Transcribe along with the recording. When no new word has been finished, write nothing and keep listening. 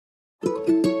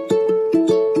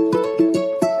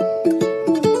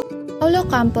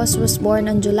Campos was born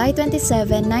on July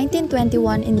 27,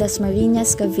 1921 in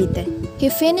Dasmariñas, Cavite. He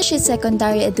finished his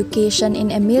secondary education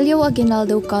in Emilio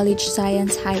Aguinaldo College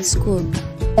Science High School.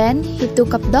 Then, he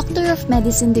took up Doctor of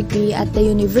Medicine degree at the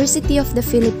University of the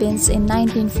Philippines in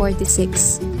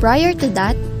 1946. Prior to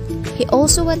that, he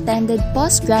also attended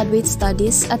postgraduate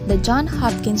studies at the Johns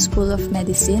Hopkins School of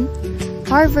Medicine,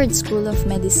 Harvard School of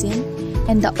Medicine,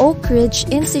 and the Oak Ridge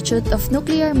Institute of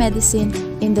Nuclear Medicine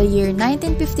in the year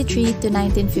 1953 to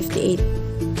 1958.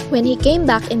 When he came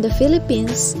back in the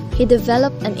Philippines, he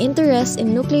developed an interest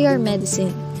in nuclear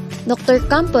medicine. Dr.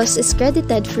 Campos is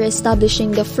credited for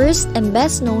establishing the first and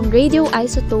best-known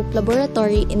radioisotope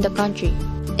laboratory in the country.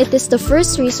 It is the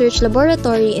first research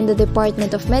laboratory in the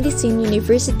Department of Medicine,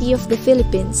 University of the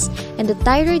Philippines, and the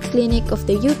Thyroid Clinic of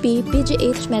the UP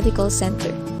PGH Medical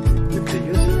Center. With the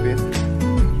use of it,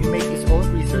 he made his own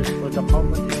research for the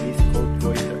common disease called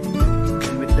goiter.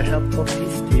 And with the help of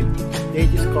his team, they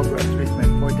discovered a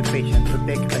treatment for the patient to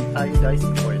take an iodized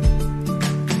oil.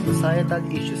 Societal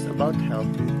issues about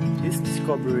health, his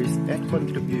discoveries and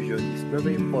contribution is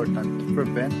very important to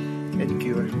prevent and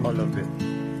cure all of it.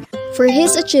 For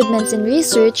his achievements in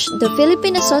research, the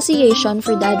Philippine Association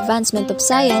for the Advancement of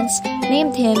Science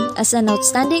named him as an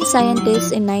outstanding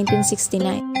scientist in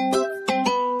 1969.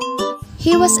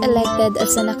 He was elected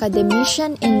as an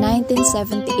academician in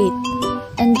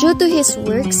 1978, and due to his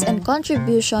works and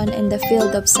contribution in the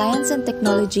field of science and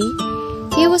technology,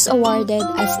 he was awarded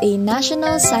as a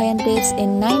National Scientist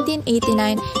in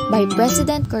 1989 by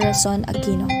President Corazon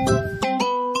Aquino.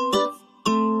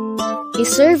 He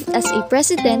served as a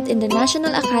president in the National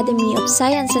Academy of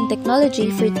Science and Technology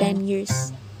for 10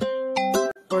 years.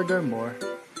 Furthermore,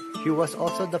 he was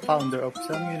also the founder of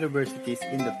some universities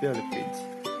in the Philippines,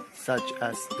 such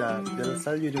as the De La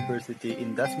Salle University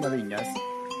in Dasmariñas,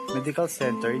 Medical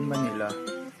Center in Manila,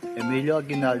 Emilio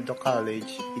Aguinaldo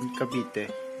College in Cavite,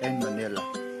 and Manila.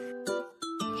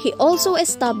 He also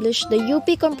established the UP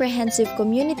Comprehensive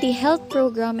Community Health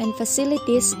Program and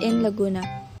facilities in Laguna.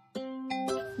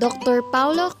 Dr.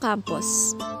 Paulo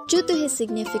Campos. Due to his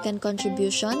significant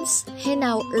contributions, he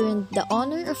now earned the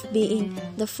honor of being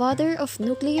the father of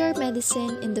nuclear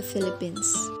medicine in the Philippines.